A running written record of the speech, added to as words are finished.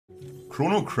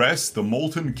Chrono Crest, the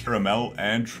Molten Caramel,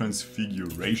 and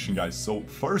Transfiguration, guys. So,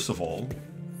 first of all,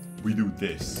 we do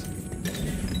this.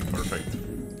 Perfect.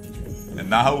 And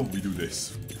now, we do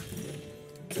this.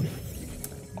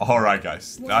 Alright,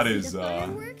 guys. That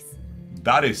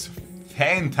is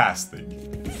fantastic.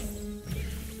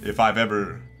 If I've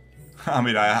ever... I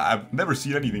mean, I've never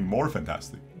seen anything more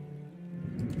fantastic.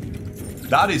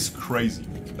 That is crazy.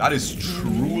 That is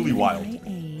truly wild.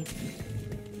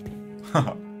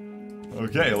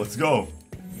 Okay, let's go.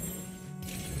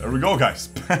 There we go, guys.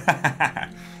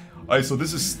 Alright, so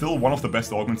this is still one of the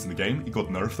best augments in the game. It got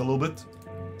nerfed a little bit.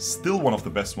 Still one of the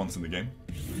best ones in the game.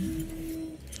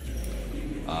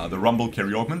 The Rumble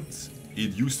Carry Augment.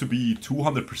 It used to be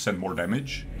 200% more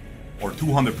damage. Or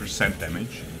 200%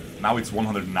 damage. Now it's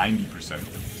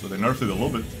 190%. So they nerfed it a little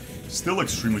bit. Still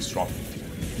extremely strong.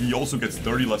 He also gets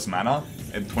 30 less mana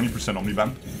and 20%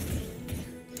 Omnivamp.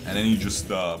 And then he just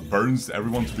burns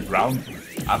everyone to the ground.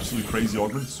 Absolutely crazy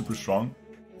augment, super strong.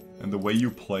 And the way you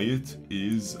play it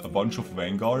is a bunch of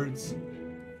Vanguards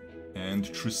and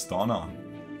Tristana.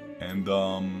 And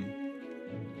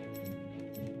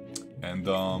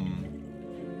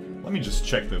let me just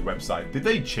check the website. Did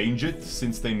they change it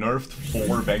since they nerfed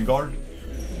 4 Vanguard?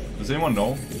 Does anyone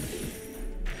know?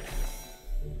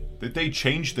 Did they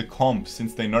change the comp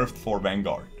since they nerfed 4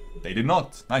 Vanguard? They did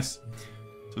not. Nice.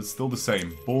 So it's still the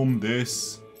same. Boom,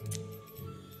 this.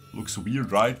 Looks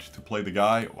weird, right? To play the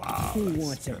guy. Wow. Who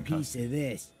wants a piece of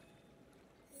this?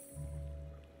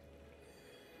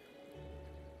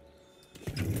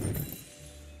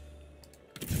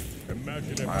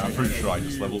 I'm pretty sure I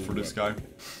just leveled for this guy.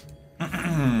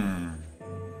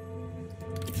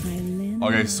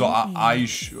 Okay, so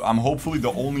I'm hopefully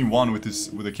the only one with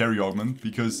a carry augment,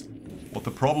 because what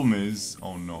the problem is...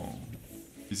 Oh no.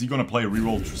 Is he gonna play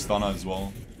reroll Tristana as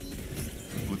well?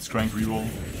 Blitzcrank reroll?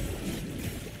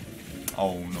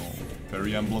 Oh no.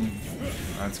 Fairy Emblem?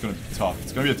 It's gonna be tough.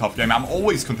 It's gonna be a tough game. I'm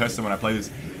always contested when I play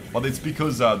this, but it's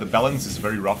because the balance is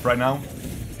very rough right now.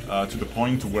 To the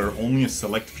point where only a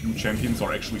select few champions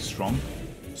are actually strong.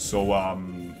 So a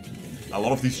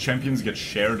lot of these champions get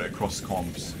shared across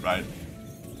comps, right?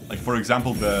 Like for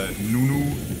example, the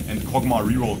Nunu and Kog'Maw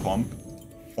reroll comp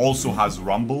also has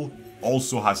Rumble,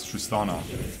 also has Tristana.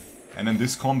 And then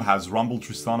this comp has Rumble,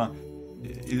 Tristana.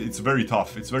 It's very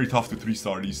tough. It's very tough to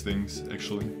 3-star these things,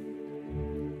 actually.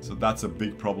 So that's a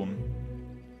big problem.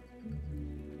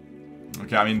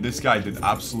 Okay, I mean, this guy did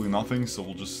absolutely nothing, so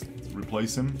we'll just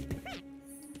replace him.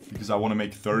 Because I want to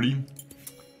make 30.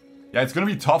 Yeah, it's gonna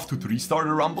be tough to 3-star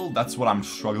the Rumble. That's what I'm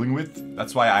struggling with.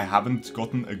 That's why I haven't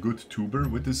gotten a good tuber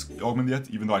with this augment yet.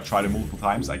 Even though I tried it multiple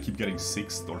times, I keep getting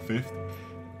 6th or 5th.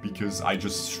 Because I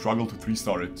just struggle to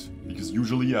 3-star it. Because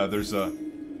usually there's a...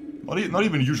 Not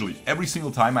even usually. Every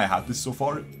single time I had this so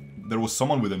far, there was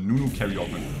someone with a Nunu carry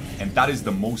augment. And that is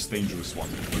the most dangerous one.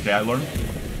 Okay, I learned.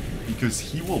 Because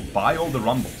he will buy all the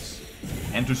Rumbles.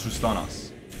 Enter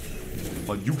Tristanas.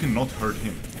 But you cannot hurt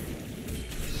him.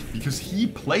 Because he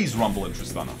plays Rumble and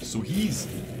Tristana. So he's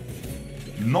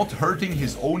not hurting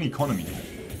his own economy.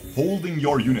 Holding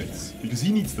your units. Because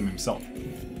he needs them himself.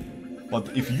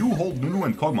 But if you hold Nunu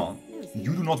and Kog'Maw,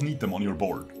 you do not need them on your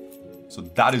board. So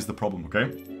that is the problem,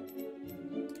 okay?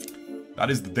 That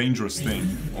is the dangerous thing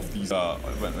of these,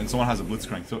 when someone has a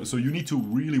Blitzcrank. So you need to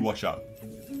really watch out.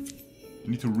 You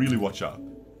need to really watch out.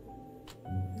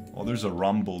 Oh, there's a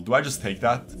Rumble. Do I just take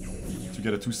that to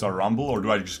get a 2-star Rumble, or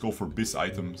do I just go for Biz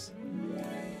items?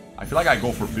 I feel like I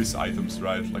go for Biz items,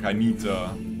 right? Like I need,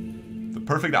 the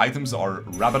perfect items are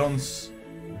Rabadon's,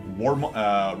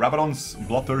 Rabadon's,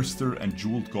 Bloodthirster, and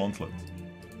Jeweled Gauntlet.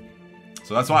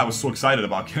 So that's why I was so excited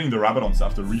about getting the Rabadons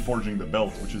after reforging the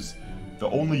belt, which is the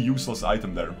only useless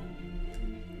item there.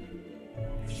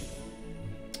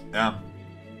 Yeah.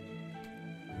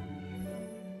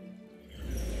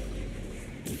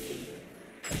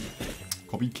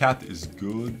 Copycat is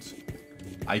good.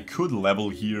 I could level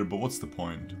here, but what's the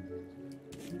point?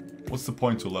 What's the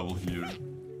point to level here?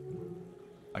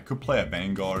 I could play a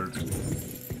Vanguard.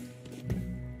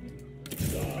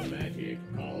 The magic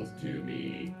calls to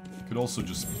me. Could also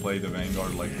just play the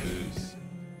Vanguard like this.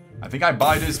 I think I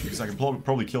buy this because I can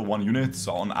probably kill 1 unit,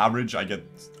 so on average I get...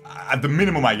 At the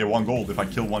minimum I get 1 gold if I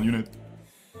kill 1 unit.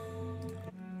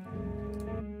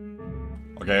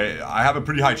 Okay, I have a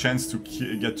pretty high chance to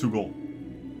get 2 gold.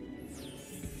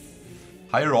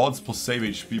 Higher odds plus save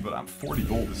HP, but I'm 40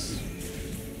 gold.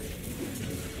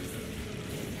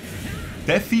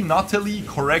 Definitely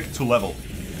correct to level.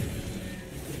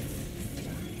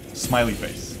 Smiley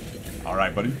face.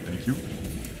 Alright, buddy. Thank you.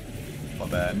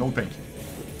 But no thank you.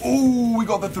 Oh, we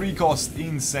got the 3 cost.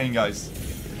 Insane, guys.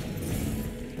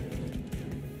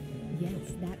 Yes,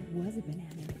 was a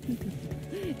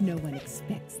banana. No one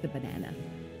expects the banana.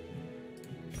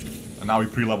 And now we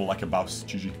pre-level like a boss.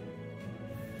 GG.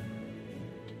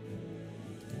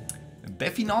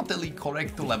 Definitely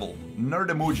correct level. Nerd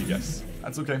emoji, yes.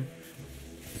 That's okay.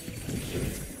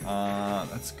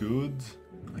 That's good.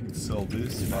 I can sell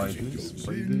this, buy this,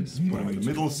 play this, put him in the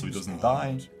middle so he doesn't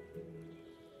die.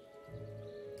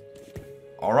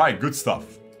 Alright, good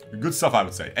stuff. Good stuff, I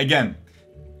would say. Again,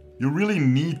 you really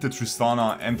need the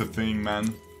Tristana and the thing,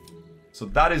 man. So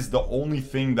that is the only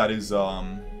thing that is a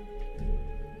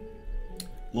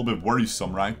little bit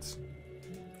worrisome, right?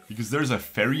 Because there's a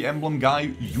Faerie emblem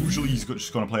guy. Usually he's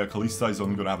just gonna play a Kalista, he's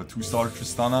only gonna have a 2-star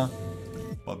Tristana.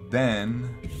 But then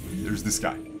there's this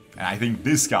guy. And I think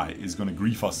this guy is gonna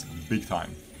grief us big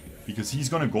time. Because he's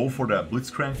gonna go for the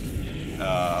Blitzcrank.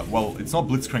 Well, it's not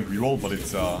Blitzcrank reroll, but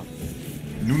it's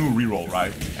Nunu reroll,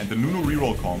 right? And the Nunu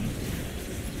reroll comp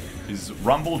is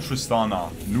Rumble,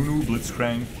 Tristana, Nunu,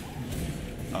 Blitzcrank,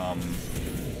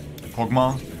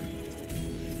 Kog'Maw.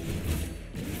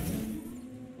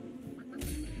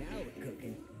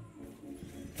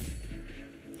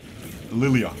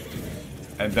 Lilia.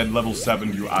 And then level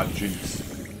 7 you add Jinx.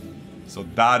 So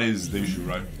that is the issue,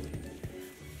 right?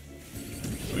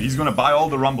 So he's gonna buy all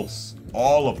the Rumbles.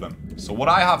 All of them. So what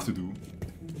I have to do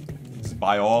is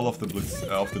buy all of the Blitz,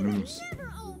 of the Nunus.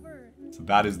 So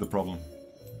that is the problem.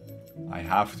 I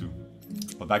have to.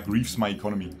 But that griefs my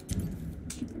economy.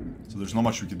 So there's not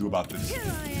much we can do about this.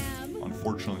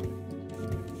 Unfortunately.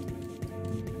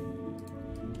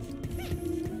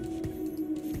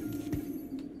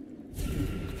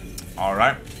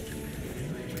 Alright.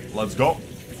 Let's go.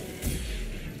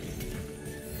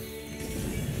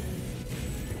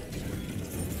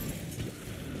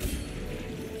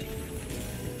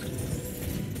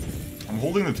 I'm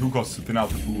holding the 2 costs to thin out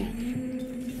the pool.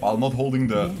 While not holding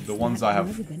the ones I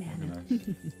have.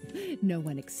 No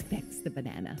one expects the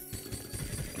banana.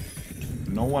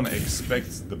 No one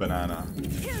expects the banana.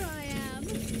 Here I am.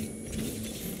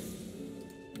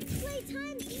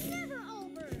 Playtime's never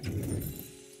over.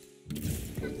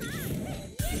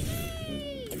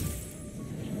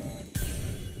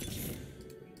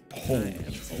 Holy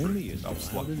frick, that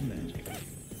was lucky.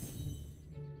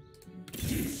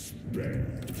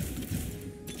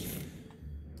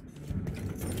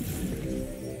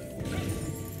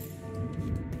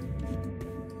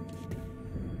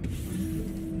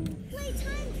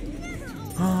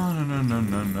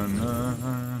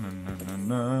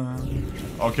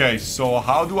 Okay, so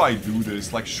how do I do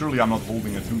this? Like, surely I'm not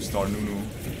holding a 2-star Nunu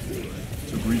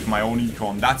to grief my own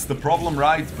econ. That's the problem,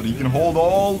 right? But he can hold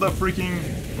all the freaking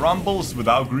Rumbles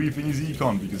without griefing his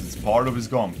econ because it's part of his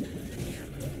comp.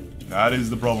 That is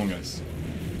the problem, guys.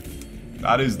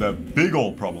 That is the big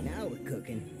old problem. Now we're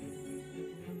cooking.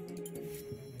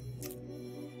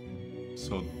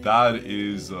 So that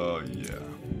is, yeah.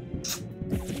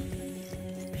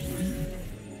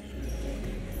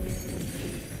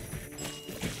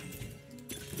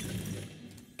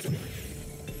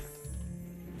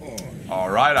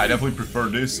 Alright, I definitely prefer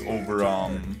this over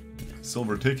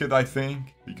Silver Ticket, I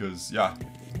think. Because, yeah,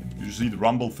 you just need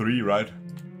Rumble 3, right?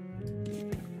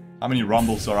 How many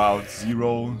Rumbles are out?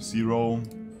 0, 0,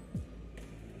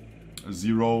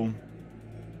 0.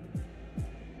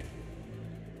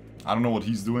 I don't know what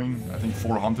he's doing. I think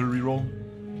 4 Hunter reroll.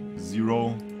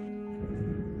 0,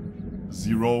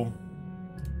 0,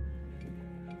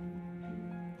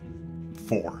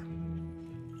 4.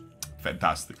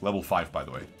 Fantastic. Level 5, by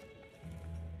the way.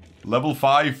 Level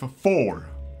 5, 4.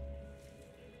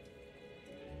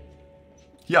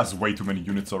 He has way too many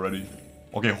units already.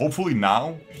 Okay, hopefully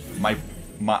now, the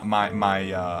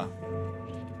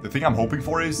thing I'm hoping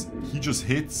for is he just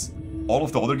hits all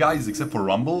of the other guys except for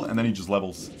Rumble, and then he just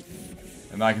levels.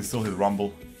 And then I can still hit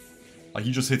Rumble. Like,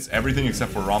 he just hits everything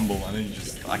except for Rumble, and then he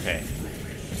just... Okay.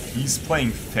 He's playing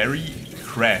Faerie,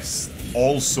 Crest,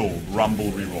 also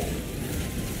Rumble reroll.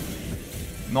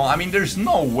 No, I mean, there's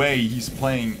no way he's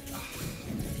playing...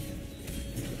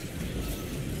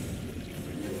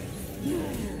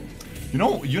 You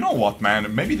know what,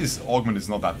 man? Maybe this Augment is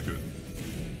not that good.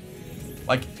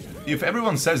 Like, if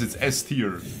everyone says it's S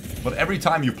tier, but every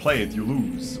time you play it, you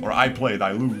lose. Or I play it,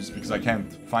 I lose, because I can't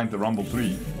find the Rumble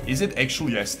 3. Is it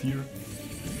actually S tier?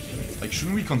 Like,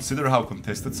 shouldn't we consider how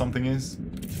contested something is?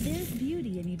 There's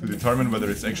beauty in To determine whether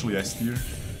it's actually S tier?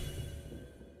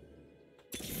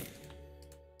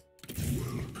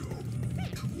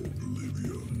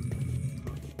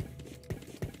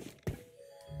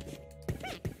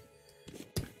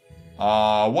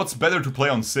 What's better to play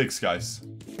on 6, guys?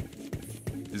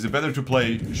 Is it better to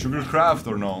play Sugarcraft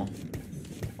or no?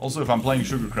 Also, if I'm playing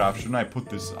Sugarcraft, shouldn't I put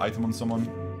this item on someone?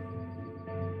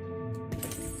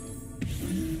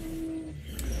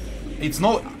 It's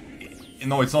not...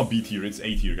 No, it's not B tier, it's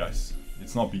A tier, guys.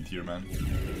 It's not B tier, man.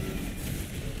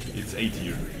 It's A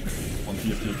tier. On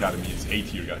TFT Academy, it's A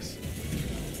tier, guys.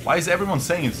 Why is everyone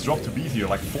saying it's dropped to B tier?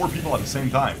 Like 4 people at the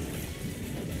same time.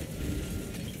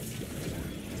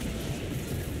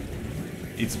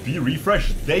 It's B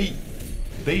refresh. They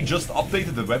just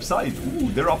updated the website.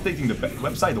 Ooh, they're updating the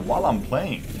website while I'm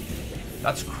playing.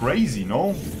 That's crazy,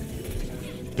 no?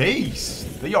 Base.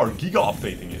 They are giga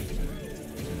updating it.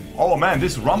 Oh man,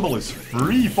 this rumble is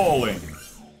free falling.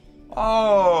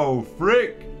 Oh,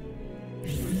 frick.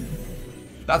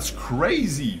 That's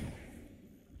crazy.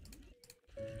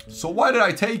 So why did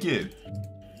I take it?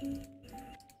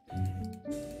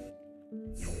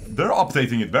 They're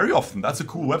updating it very often. That's a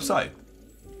cool website.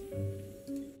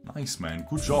 Nice, man.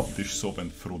 Good job, Dish Soap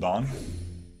and Frodan.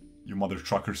 You mother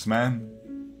truckers, man.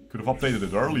 Could have updated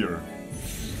it earlier.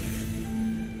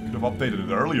 Could have updated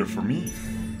it earlier for me.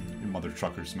 You mother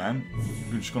truckers, man.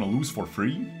 You're just gonna lose for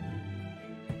free?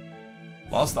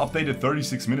 Last updated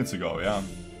 36 minutes ago, yeah.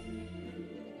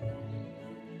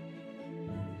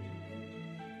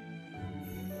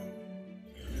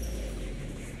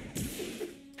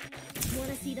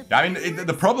 Yeah, I mean,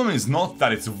 the problem is not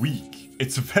that it's weak.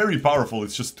 It's very powerful,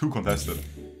 it's just too contested.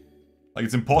 Like,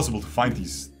 it's impossible to find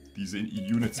these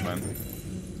units, man.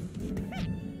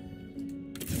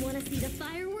 Wanna see the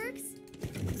fireworks?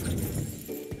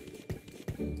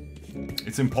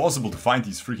 It's impossible to find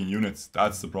these freaking units.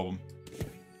 That's the problem.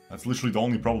 That's literally the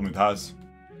only problem it has.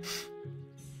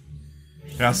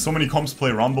 Yeah, so many comps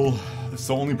play Rumble. That's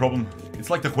the only problem. It's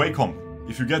like the Hui comp.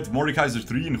 If you get Mordekaiser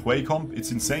 3 in Hui comp,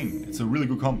 it's insane. It's a really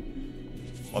good comp.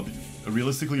 But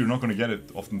realistically, you're not gonna get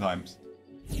it oftentimes.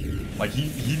 Like,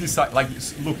 he decides... Like,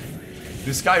 look.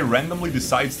 This guy randomly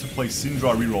decides to play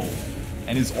Syndra reroll.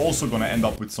 And is also gonna end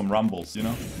up with some Rumbles, you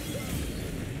know?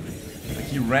 Like,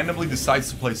 he randomly decides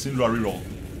to play Syndra reroll.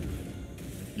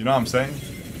 You know what I'm saying?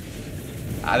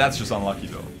 Ah, that's just unlucky,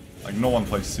 though. Like, no one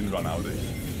plays Syndra nowadays.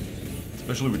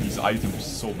 Especially with these items,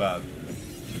 so bad.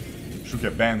 Should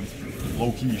get banned.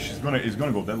 Low key, it's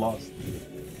gonna go dead last.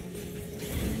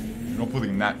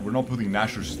 We're not putting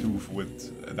Nasher's Stoof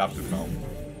with adaptive helm,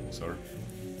 sir.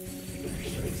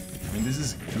 I mean, this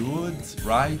is good,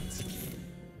 right?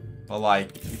 But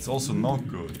like, it's also not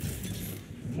good.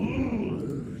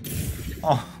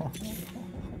 Oh.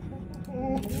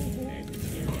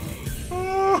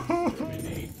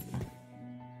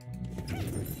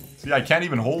 See, I can't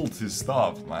even hold his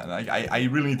stuff, man. I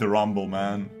really need to rumble,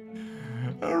 man.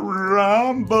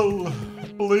 Rumble,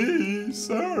 please,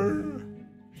 sir.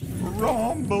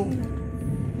 Rumble.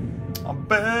 I'm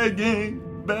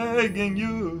begging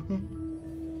you.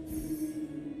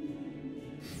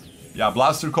 Yeah,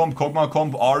 Blaster comp, Kog'Maw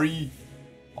comp, Ahri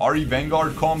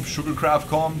Vanguard comp, Sugarcraft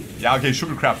comp. Yeah, okay,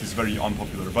 Sugarcraft is very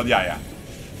unpopular, but yeah.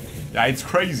 Yeah, it's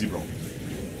crazy, bro.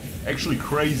 Actually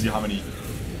crazy how many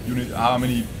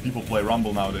people play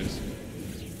Rumble nowadays.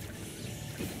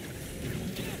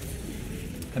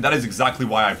 And that is exactly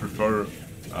why I prefer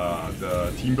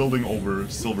the team building over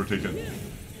Silver Ticket.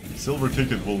 Silver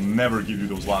Ticket will never give you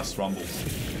those last Rumbles.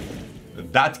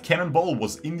 That cannonball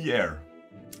was in the air.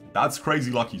 That's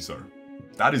crazy lucky, sir.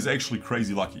 That is actually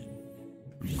crazy lucky.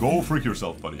 Go freak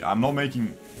yourself, buddy. I'm not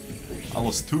making... I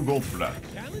lost 2 gold for that.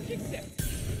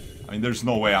 I mean, there's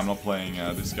no way I'm not playing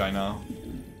this guy now.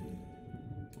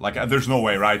 Like, there's no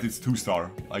way, right? It's 2-star.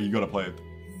 Like, you gotta play it.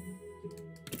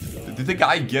 Did the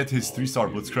guy get his 3-star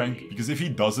Blitzcrank? Because if he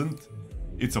doesn't,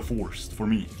 it's a forced for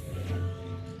me.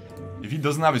 If he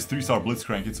doesn't have his 3-star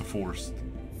Blitzcrank, it's a forced.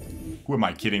 Who am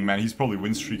I kidding, man? He's probably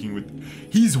win-streaking with...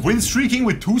 He's win-streaking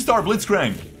with 2-star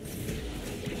Blitzcrank!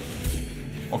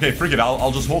 Okay, frick it,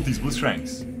 I'll just hold these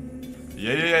Blitzcranks.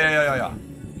 Yeah.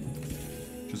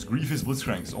 Just grief his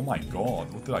Blitzcranks. Oh my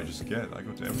god, what did I just get? I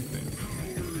got everything.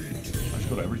 I just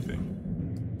got everything.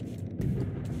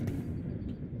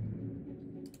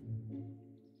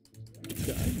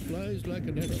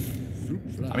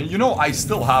 I mean, you know, I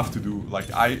still have to do, like,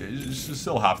 I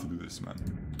still have to do this, man.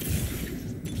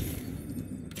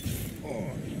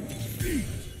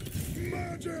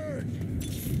 Magic!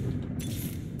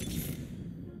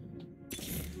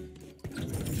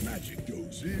 Magic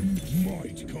goes in,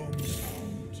 might comes out.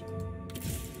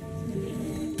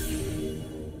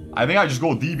 I think I just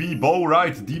go DB bow,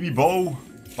 right? DB bow.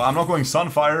 But I'm not going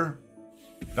Sunfire.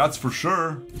 That's for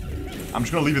sure. I'm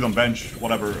just gonna leave it on bench,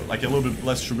 whatever. Like a little bit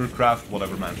less Sugarcraft,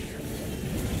 whatever, man.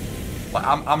 Like,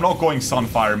 I'm not going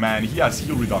Sunfire, man. He has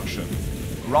heal reduction.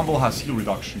 Rumble has heal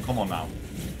reduction. Come on now.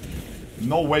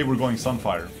 No way we're going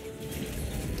Sunfire.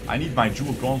 I need my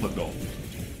Jewel Gauntlet, though.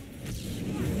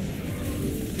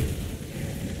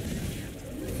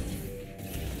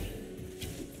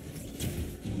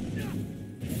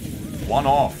 One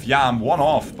off. Yeah, I'm one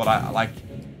off, but I like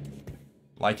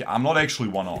I'm not actually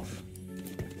one off.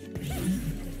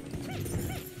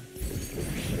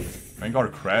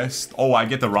 Vanguard Crest. Oh, I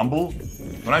get the Rumble.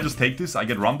 When I just take this, I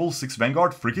get Rumble, 6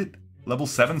 Vanguard, Frigate. Level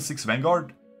 7, 6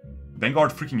 Vanguard.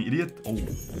 Vanguard freaking idiot. Oh.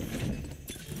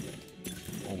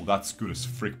 Oh, that's good as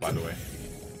frick, by the way.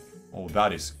 Oh,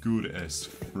 that is good as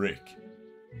frick.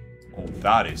 Oh,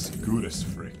 that is good as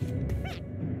frick.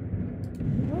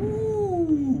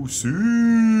 Ooh, see.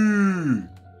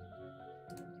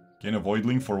 Gain a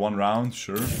Voidling for 1 round,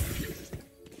 sure.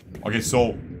 Okay,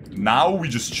 so now we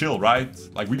just chill, right?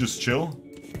 Like, we just chill.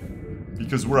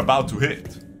 Because we're about to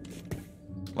hit.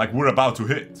 Like, we're about to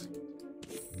hit.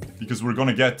 Because we're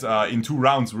gonna get, in 2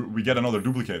 rounds, we get another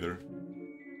duplicator.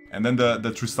 And then the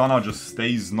Tristana just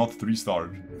stays not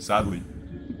 3-starred, sadly.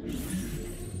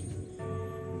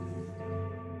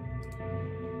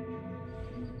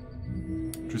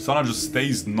 Tristana just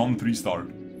stays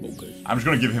non-3-starred. Okay. I'm just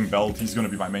gonna give him belt, he's gonna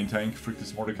be my main tank. Frick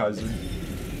this Mordekaiser.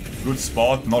 Good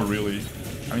spot, not really.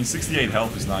 I mean, 68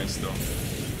 health is nice though.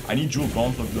 I need Jewel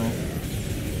Gauntlet though.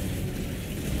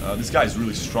 This guy is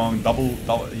really strong. Double,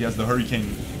 he has the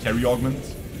Hurricane carry augment.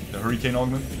 The Hurricane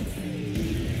augment.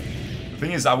 The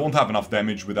thing is, I won't have enough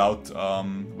damage without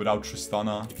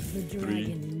Tristana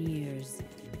 3.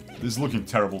 This is looking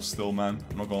terrible still, man.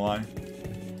 I'm not gonna lie.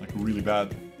 Like, really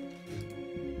bad.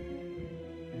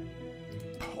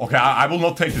 Okay, I will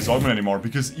not take this augment anymore,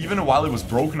 because even while it was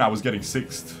broken, I was getting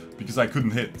 6th. Because I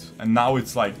couldn't hit. And now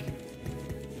it's like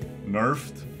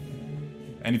nerfed.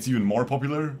 And it's even more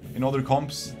popular in other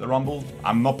comps, the Rumble.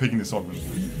 I'm not picking this augment.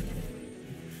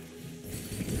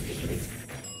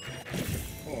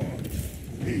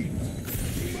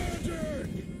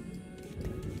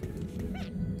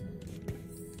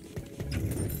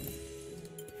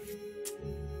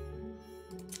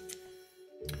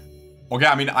 Okay,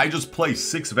 I mean, I just play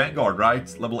 6 Vanguard,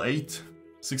 right? Level 8.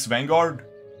 6 Vanguard.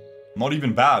 Not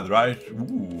even bad, right?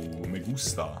 Ooh, me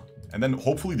gusta. And then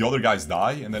hopefully the other guys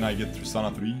die, and then I get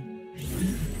Tristana 3.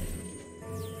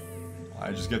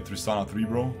 I just get Tristana 3,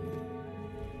 bro.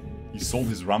 He sold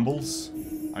his Rumbles.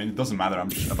 I mean, it doesn't matter, I'm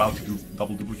just about to do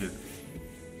double duplicate.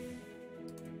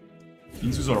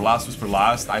 Ginsu's or Last Whisper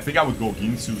last. I think I would go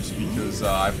Ginsu's because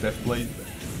I have Deathblade.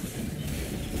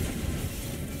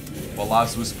 But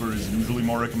Last Whisper is usually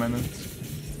more recommended.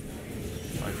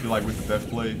 I feel like with the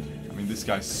Deathblade. I mean, this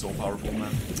guy's so powerful,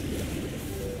 man.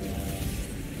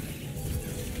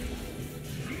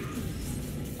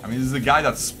 I mean, this is a guy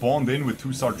that spawned in with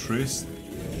 2-star Trist.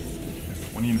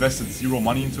 When he invested 0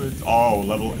 money into it. Oh,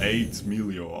 level 8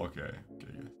 Melio. Okay.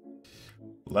 Okay, good.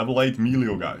 Level 8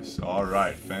 Melio, guys.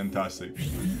 Alright, fantastic.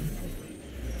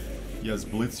 He has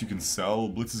Blitz you can sell.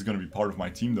 Blitz is gonna be part of my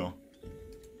team, though.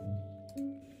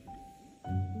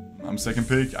 I'm second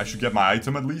pick. I should get my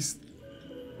item at least.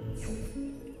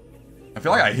 I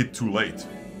feel like I hit too late.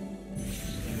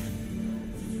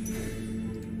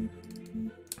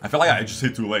 I feel like I just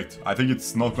hit too late. I think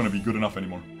it's not gonna be good enough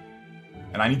anymore.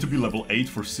 And I need to be level 8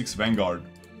 for 6 Vanguard.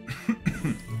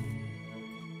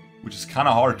 Which is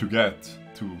kinda hard to get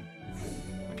to.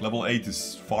 Like, level 8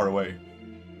 is far away.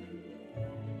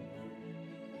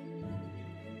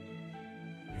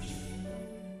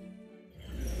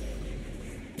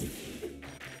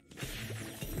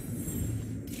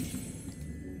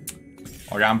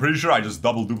 Okay, I'm pretty sure I just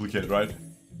double duplicate, right?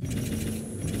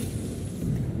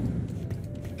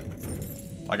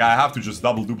 Like, I have to just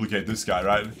double duplicate this guy,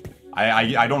 right?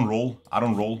 I don't roll. I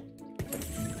don't roll.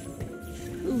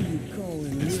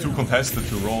 It's too contested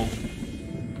to roll.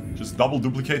 Just double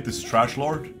duplicate this Trash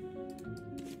Lord.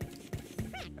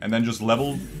 And then just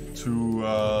level to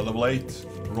level 8.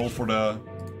 Roll for the...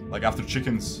 Like, after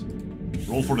chickens.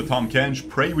 Roll for the Tom Kench.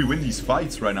 Pray we win these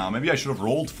fights right now. Maybe I should have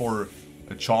rolled for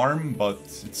a charm, but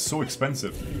it's so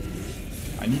expensive.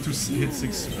 I need to hit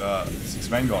 6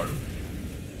 Vanguard.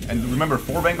 And remember,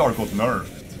 4 Vanguard got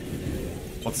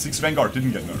nerfed. But 6 Vanguard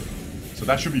didn't get nerfed. So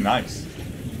that should be nice.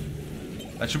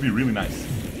 That should be really nice.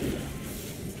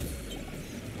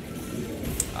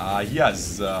 He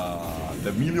has...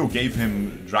 the Melio gave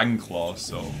him Dragon Claw,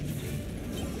 so...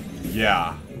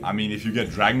 Yeah. I mean, if you get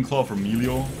Dragon Claw from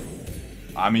Melio...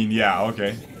 I mean, yeah,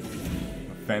 okay.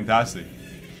 Fantastic.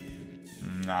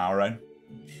 Nah, alright.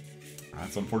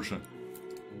 That's unfortunate.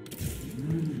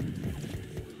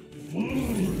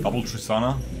 Double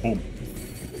Tristana. Boom.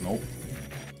 Nope.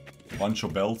 Bunch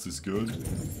of belts is good.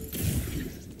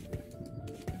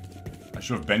 I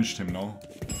should have benched him, no?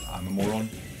 I'm a moron.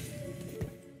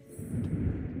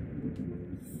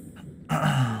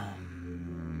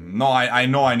 No, I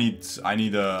know I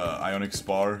need a Ionic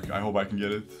Spark. I hope I can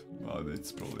get it. But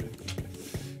it's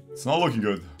It's not looking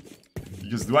good.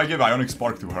 Because do I give Ionic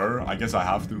Spark to her? I guess I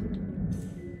have to.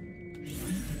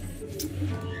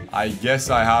 I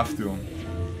guess I have to.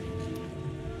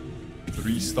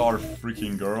 3-star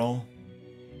freaking girl.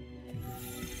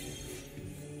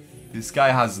 This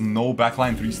guy has no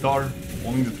backline 3-star.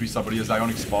 Only the 3-star, but he has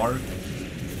Ionic Spark.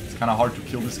 It's kind of hard to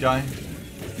kill this guy.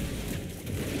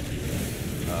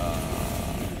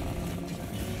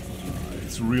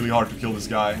 It's really hard to kill this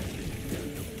guy.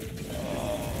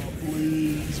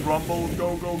 Please, Rumble,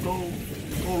 go, go, go.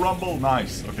 Go, Rumble.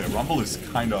 Nice. Okay, Rumble is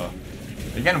kind of...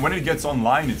 Again, when it gets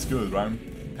online, it's good, right?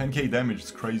 10k damage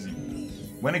is crazy.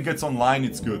 When it gets online,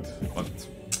 it's good. But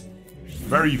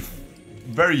very,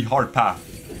 very hard path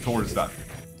towards that.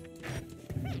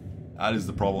 That is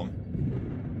the problem.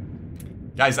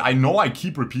 Guys, I know I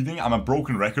keep repeating I'm a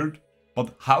broken record,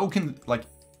 but how can, like,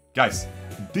 guys,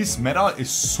 this meta is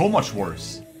so much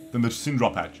worse than the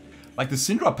Syndra patch. Like, the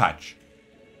Syndra patch,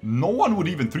 no one would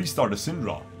even 3-star the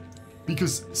Syndra,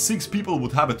 because 6 people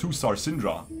would have a 2-star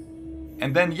Syndra.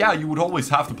 And then, yeah, you would always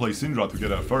have to play Syndra to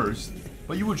get a first,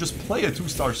 but you would just play a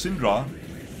 2-star Syndra,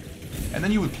 and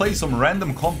then you would play some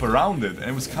random comp around it, and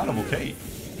it was kind of okay.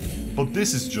 But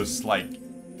this is just like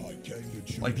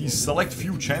these select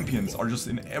few champions are just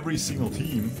in every single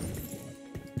team.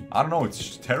 I don't know, it's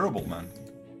just terrible, man.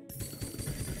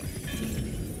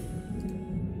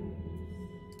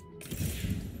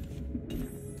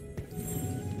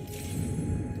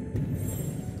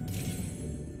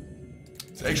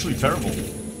 It's actually terrible.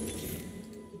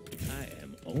 I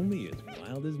am only as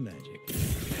wild as magic.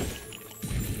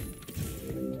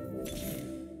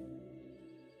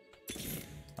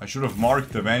 I should have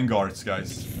marked the vanguards,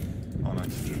 guys. Oh,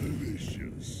 nice.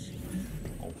 Delicious.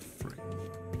 Oh, frick.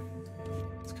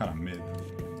 It's kind of mid.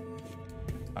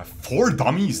 I have 4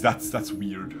 dummies? That's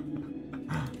weird.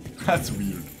 That's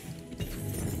weird.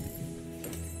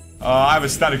 I have a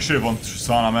static shiv on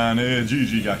Tristana, man.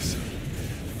 GG, guys.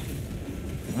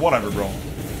 Whatever, bro.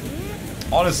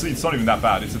 Honestly, it's not even that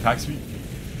bad. It's attack speed.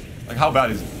 Like, how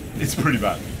bad is it? It's pretty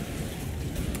bad.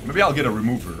 Maybe I'll get a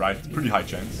remover, right? It's pretty high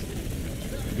chance.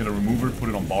 Get a remover, put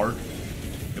it on Bard.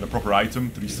 Get a proper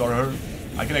item, 3-star her.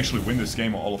 I can actually win this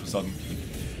game all of a sudden.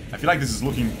 I feel like this is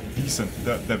looking decent.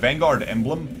 The Vanguard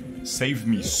emblem saved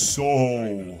me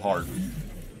so hard.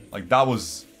 Like, that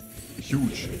was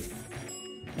huge.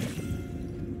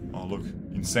 Oh, look.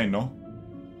 Insane, no?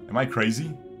 Am I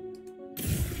crazy?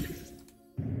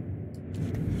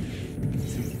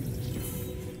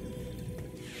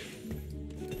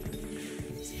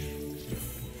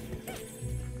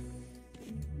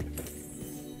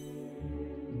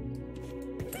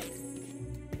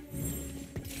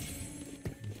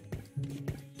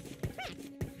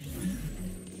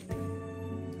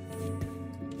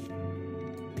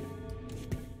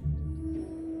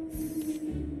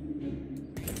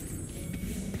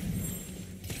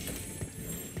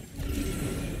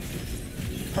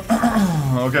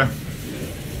 Okay.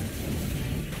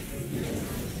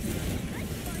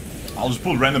 I'll just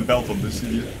pull random belt on this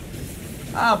idiot.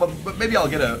 But maybe I'll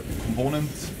get a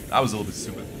component. That was a little bit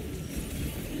stupid.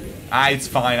 It's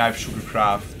fine. I have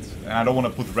Sugarcraft, and I don't want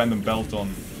to put random belt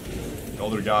on the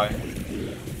other guy.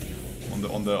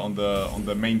 On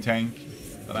the main tank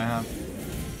that I have.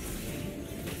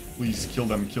 Please kill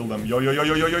them, kill them. Yo, yo, yo,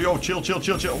 yo, yo, yo, yo, chill, chill,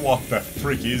 chill, chill. What the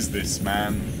frick is this,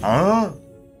 man? Huh?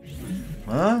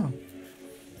 Huh?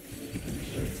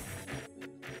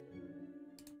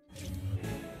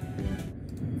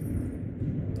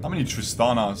 How many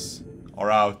Tristanas are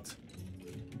out?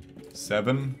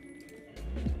 7?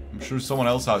 I'm sure someone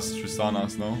else has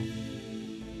Tristanas, no?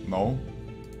 No?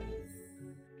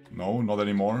 No, not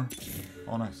anymore.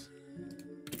 Oh, nice.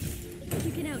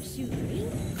 You can outshoot me.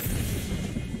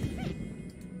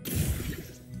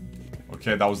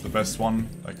 Okay, that was the best one.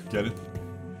 I could get it.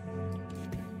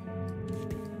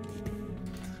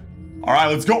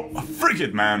 Alright, let's go. Frick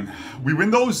it, man. We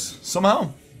win those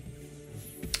somehow.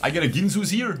 I get a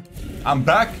Ginsu's here. I'm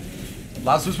back.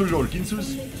 Last Whisper or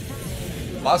Ginsu's?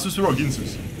 Last Whisper or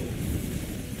Ginsu's?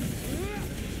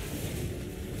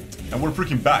 And we're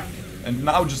freaking back. And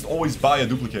now just always buy a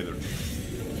duplicator.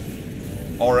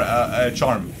 Or a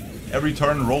charm. Every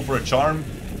turn roll for a charm.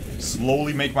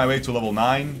 Slowly make my way to level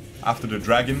 9 after the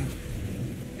dragon.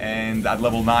 And at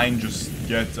level 9 just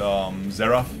get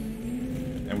Xerath.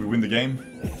 And we win the game.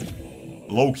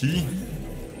 Low key.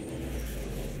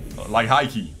 Like high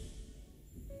key.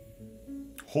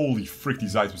 Holy frick,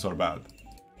 these items are bad.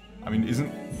 I mean,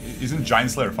 isn't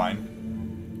Giant Slayer fine?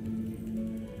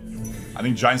 I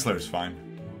think Giant Slayer is fine.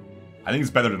 I think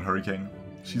it's better than Hurricane.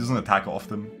 She doesn't attack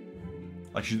often.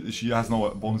 Like, she has no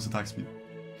bonus attack speed.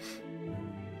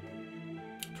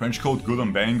 Trenchcoat good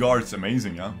on Veigar, it's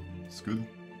amazing, yeah. It's good.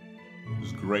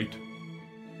 It's great.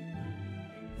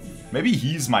 Maybe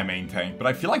he's my main tank, but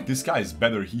I feel like this guy is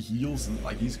better. He heals and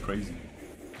like he's crazy.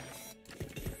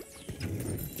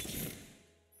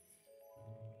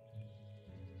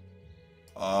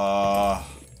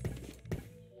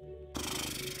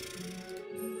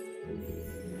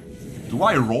 Do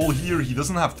I roll here? He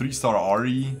doesn't have 3-star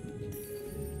Ari.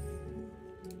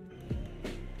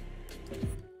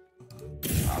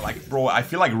 Like, bro, I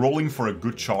feel like rolling for a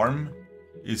good charm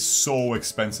is so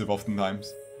expensive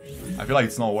oftentimes. I feel like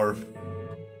it's not worth.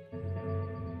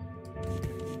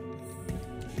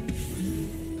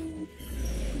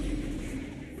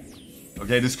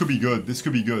 Okay, this could be good. This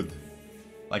could be good.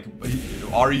 Like,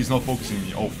 Ari is not focusing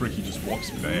me. Oh, frick, he just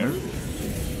walks with the air.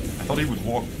 I thought he would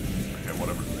walk. Okay,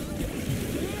 whatever.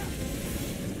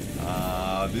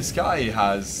 This guy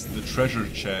has the treasure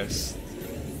chest,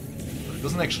 but it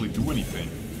doesn't actually do anything.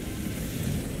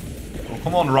 Oh,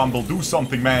 come on, Rumble, do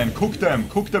something, man. Cook them,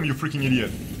 you freaking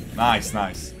idiot. Nice,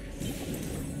 nice.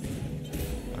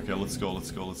 Okay, let's go,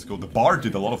 let's go, let's go. The Bard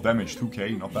did a lot of damage,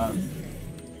 2k, not bad.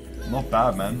 Not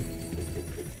bad, man.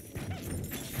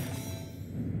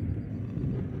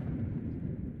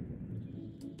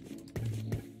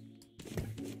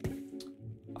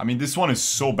 I mean, this one is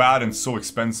so bad and so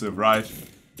expensive, right?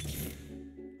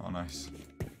 Oh, nice.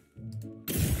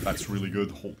 That's really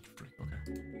good. Holy frick,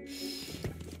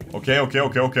 okay.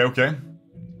 Okay.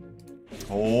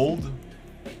 Hold.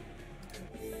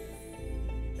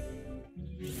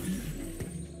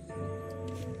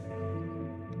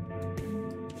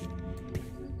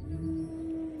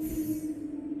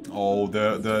 Oh,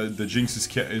 the Jinx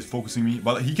is focusing me.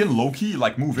 But he can low-key,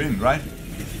 like, move in, right?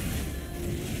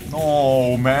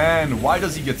 No, man. Why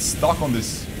does he get stuck on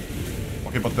this?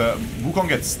 Okay, but the Wukong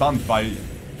gets stunned by...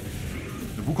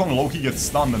 The Wukong low-key gets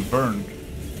stunned and burned.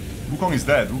 Wukong is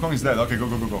dead. Wukong is dead. Okay, go.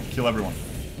 Kill everyone.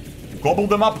 Gobble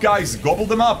them up, guys. Gobble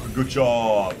them up. Good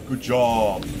job. Good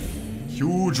job.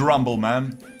 Huge rumble,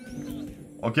 man.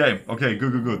 Okay,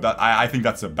 good. That, I think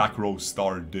that's a back row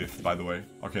star diff, by the way.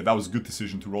 Okay, that was a good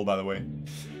decision to roll, by the way.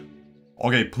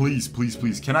 Okay, please.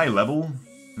 Can I level?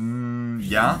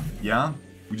 Yeah.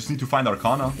 We just need to find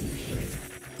Arcana.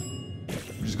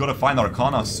 We just gotta find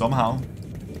Arcana somehow.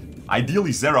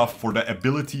 Ideally Seraph for the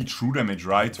ability true damage,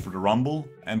 right? For the Rumble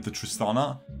and the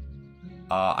Tristana.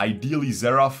 Ideally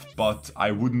Seraph, but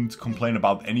I wouldn't complain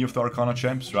about any of the Arcana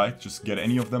champs, right? Just get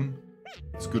any of them.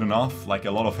 It's good enough. Like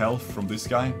a lot of health from this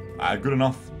guy. Good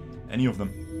enough. Any of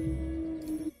them.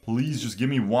 Please just give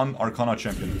me one Arcana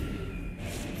champion.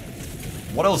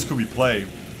 What else could we play?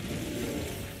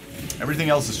 Everything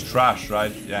else is trash,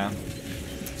 right? Yeah.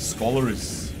 Scholar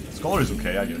is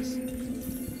okay, I guess.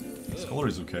 Scholar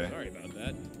is okay. Sorry about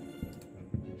that.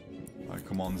 Alright,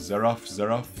 come on, Seraph.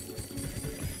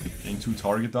 Getting 2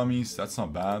 target dummies, that's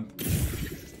not bad.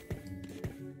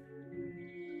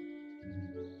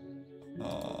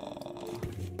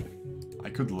 I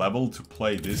could level to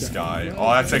play this guy.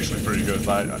 Oh, that's actually pretty good.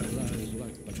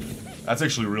 That's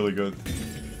actually really good.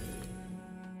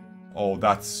 Oh,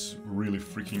 that's really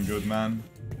freaking good, man.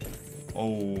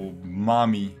 Oh,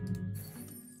 mommy.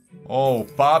 Oh,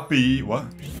 papi. What?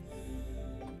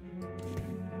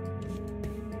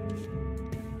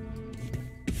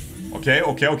 Okay.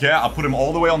 I'll put him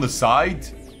all the way on the side.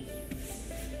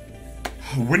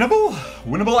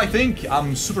 Winnable, I think.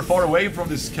 I'm super far away from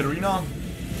this Katarina.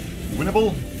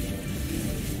 Winnable.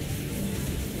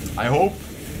 I hope.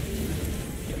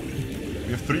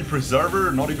 We have 3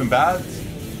 Preserver, not even bad.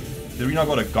 Katarina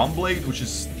got a Gunblade, which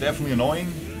is definitely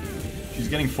annoying. She's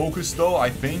getting focused though, I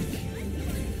think.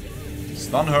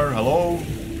 Stun her, hello.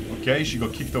 Okay, she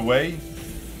got kicked away.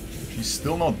 She's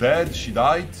still not dead, she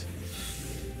died.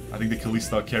 I think the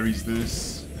Kalista carries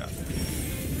this. Yeah.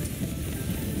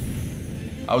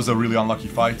 That was a really unlucky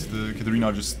fight. The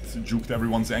Katarina just juked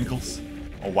everyone's ankles.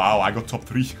 Oh wow, I got top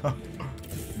 3.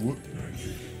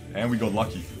 And we got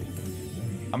lucky.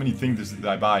 How many things did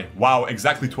I buy? Wow,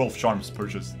 exactly 12 charms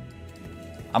purchased.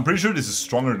 I'm pretty sure this is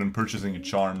stronger than purchasing a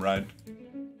charm, right?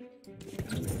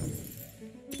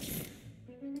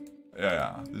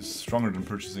 Yeah, this is stronger than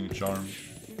purchasing a charm.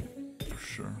 For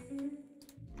sure.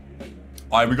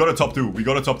 Alright, we got a top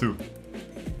 2.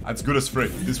 That's good as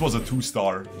frick. This was a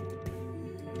 2-star.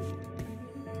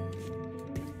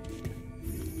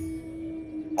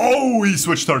 Oh, he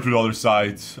switched her to the other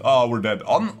side. Oh, we're dead.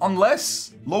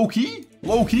 Unless... Low-key?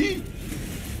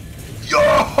 Yo!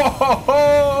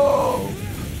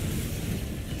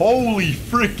 Holy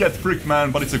frick, get frick,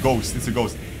 man. But it's a ghost.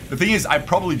 The thing is, I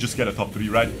probably just get a top 3,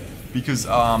 right? Because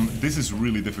this is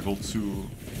really difficult to...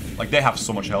 Like, they have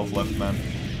so much health left, man.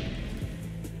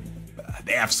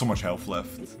 They have so much health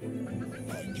left.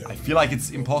 I feel like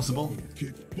it's impossible.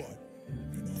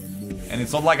 And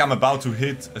it's not like I'm about to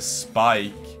hit a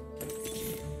spike.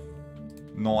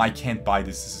 No, I can't buy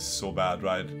this. This is so bad,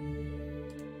 right?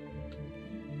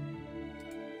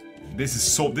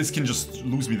 This can just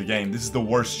lose me the game. This is the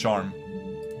worst charm.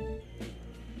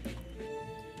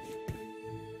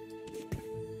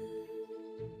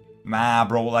 Nah,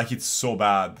 bro, like it's so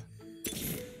bad.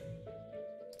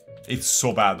 It's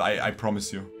so bad, I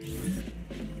promise you.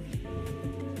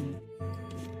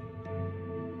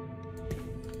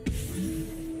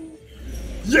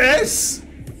 Yes!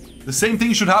 The same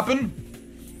thing should happen.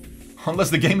 Unless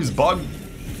the game is bugged.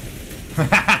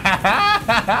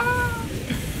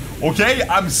 Okay,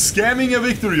 I'm scamming a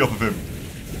victory off of him.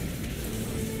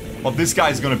 But this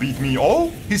guy's gonna beat me. Oh,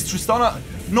 his Tristana.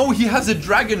 No, he has a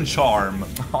dragon charm.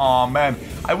 Oh man,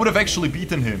 I would have actually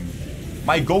beaten him.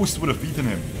 My ghost would have beaten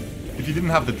him if he didn't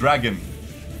have the dragon.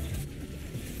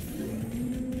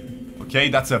 Okay,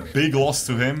 that's a big loss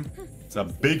to him. It's a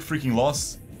big freaking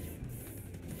loss.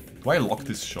 Do I lock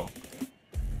this shop?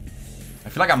 I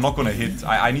feel like I'm not gonna hit.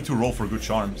 I need to roll for good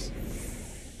charms.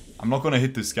 I'm not gonna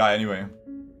hit this guy anyway.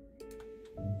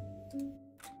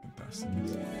 Fantastic.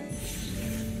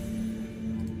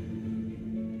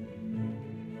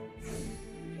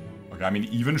 Okay, I mean,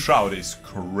 even Shroud is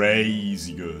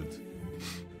crazy good.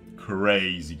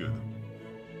 Crazy good.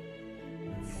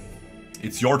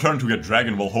 It's your turn to get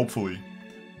dragon, well, hopefully.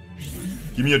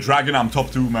 Give me a dragon, I'm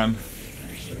top 2, man.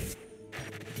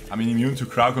 I mean, immune to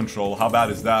crowd control, how bad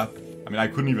is that? I mean, I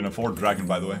couldn't even afford dragon,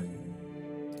 by the way.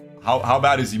 How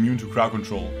bad is immune to crowd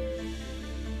control?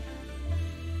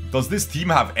 Does this team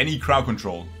have any crowd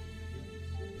control?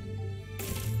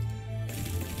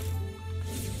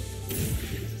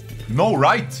 No,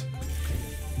 right?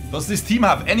 Does this team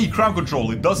have any crowd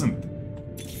control? It doesn't.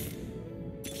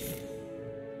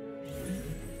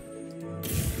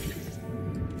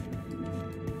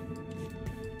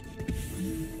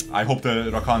 I hope the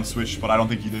Rakan switched, but I don't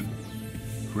think he did.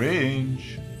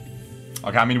 Cringe.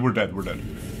 Okay, I mean, we're dead, we're dead.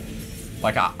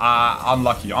 Like,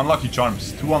 unlucky. Unlucky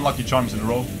charms. 2 unlucky charms in a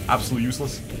row. Absolutely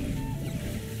useless.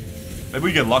 Maybe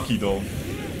we get lucky, though.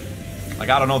 Like,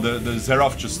 I don't know, the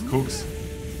Xerath just cooks.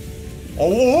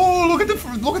 Oh, look at the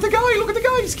guy, look at the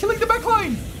guy, he's killing the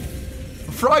backline.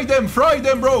 Fry them,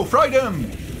 bro, fry them.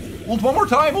 Ult one more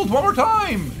time, ult one more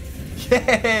time.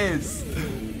 Yes.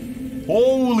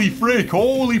 Holy frick,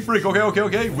 okay,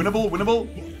 winnable.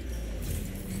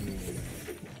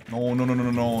 No,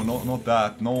 not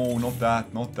that,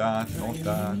 not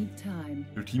that.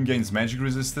 Your team gains magic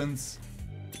resistance.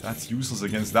 That's useless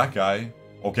against that guy.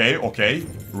 Okay,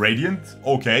 Radiant,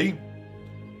 okay.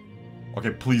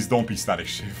 Okay, please don't be Static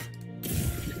Shift.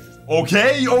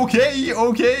 Okay,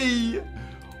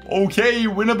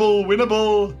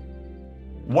 winnable.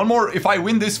 One more, if I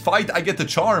win this fight, I get the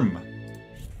charm.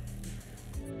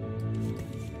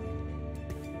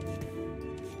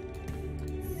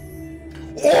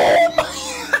 Oh my...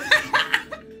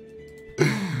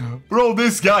 Bro,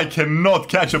 this guy cannot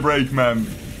catch a break, man.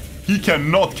 He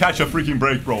cannot catch a freaking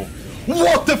break, bro.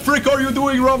 What the frick are you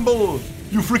doing, Rumble?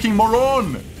 You freaking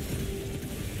moron.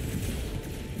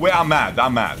 Wait, I'm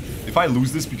mad. If I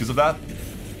lose this because of that...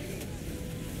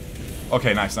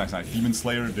 Okay, nice. Demon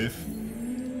Slayer, diff.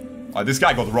 This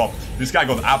guy got robbed. This guy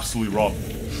got absolutely robbed.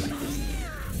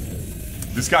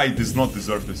 This guy does not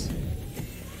deserve this.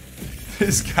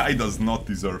 This guy does not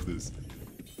deserve this.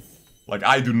 Like,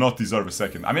 I do not deserve a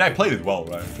second. I mean, I played it well,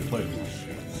 right? I played it well.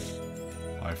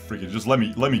 I freaking... Just let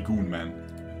me goon, man.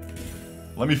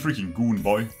 Let me freaking goon,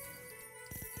 boy.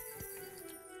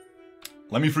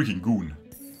 Let me freaking goon.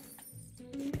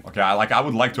 Okay, I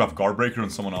would like to have Guardbreaker on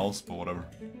someone else, but whatever.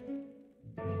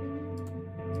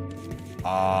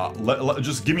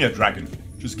 Just give me a dragon.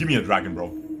 Just give me a dragon,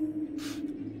 bro.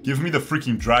 Give me the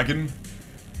freaking dragon,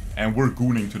 and we're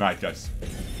gooning tonight, guys.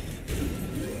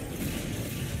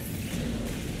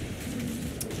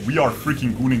 We are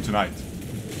freaking gooning tonight.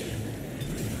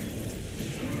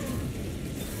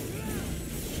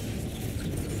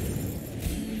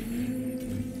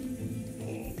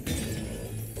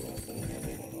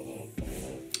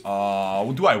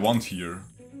 What do I want here?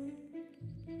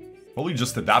 Probably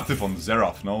just adaptive on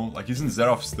Xerath, no? Like, isn't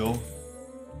Xerath still?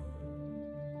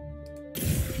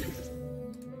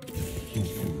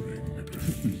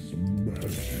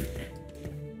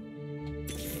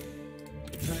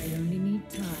 I only need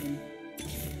time.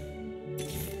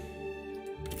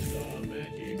 The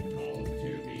magic calls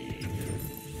to me.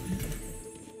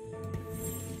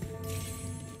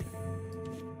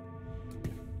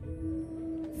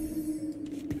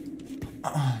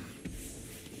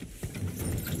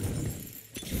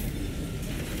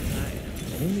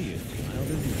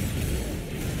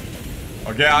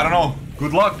 Okay, I don't know.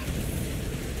 Good luck.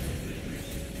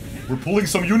 We're pulling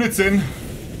some units in.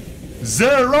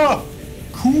 Zera!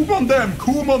 Coom on them!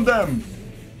 Coom on them!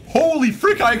 Holy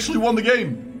frick, I actually won the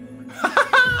game!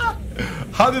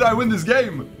 How did I win this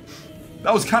game?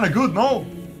 That was kind of good, no?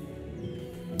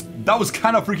 That was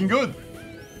kind of freaking good.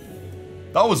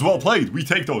 That was well played. We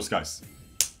take those, guys.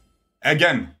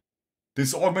 Again,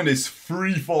 this Augment is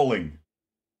free falling.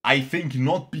 I think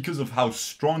not because of how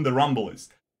strong the Rumble is.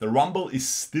 The Rumble is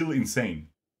still insane.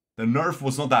 The nerf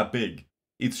was not that big.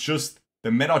 It's just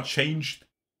the meta changed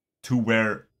to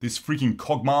where this freaking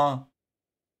Kog'Maw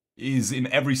is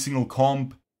in every single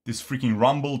comp. This freaking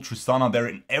Rumble, Tristana, they're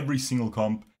in every single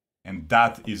comp. And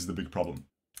that is the big problem.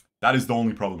 That is the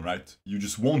only problem, right? You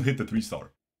just won't hit the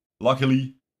 3-star.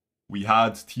 Luckily, we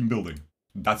had team building.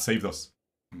 That saved us.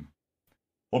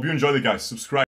 Hope you enjoyed it, guys. Subscribe.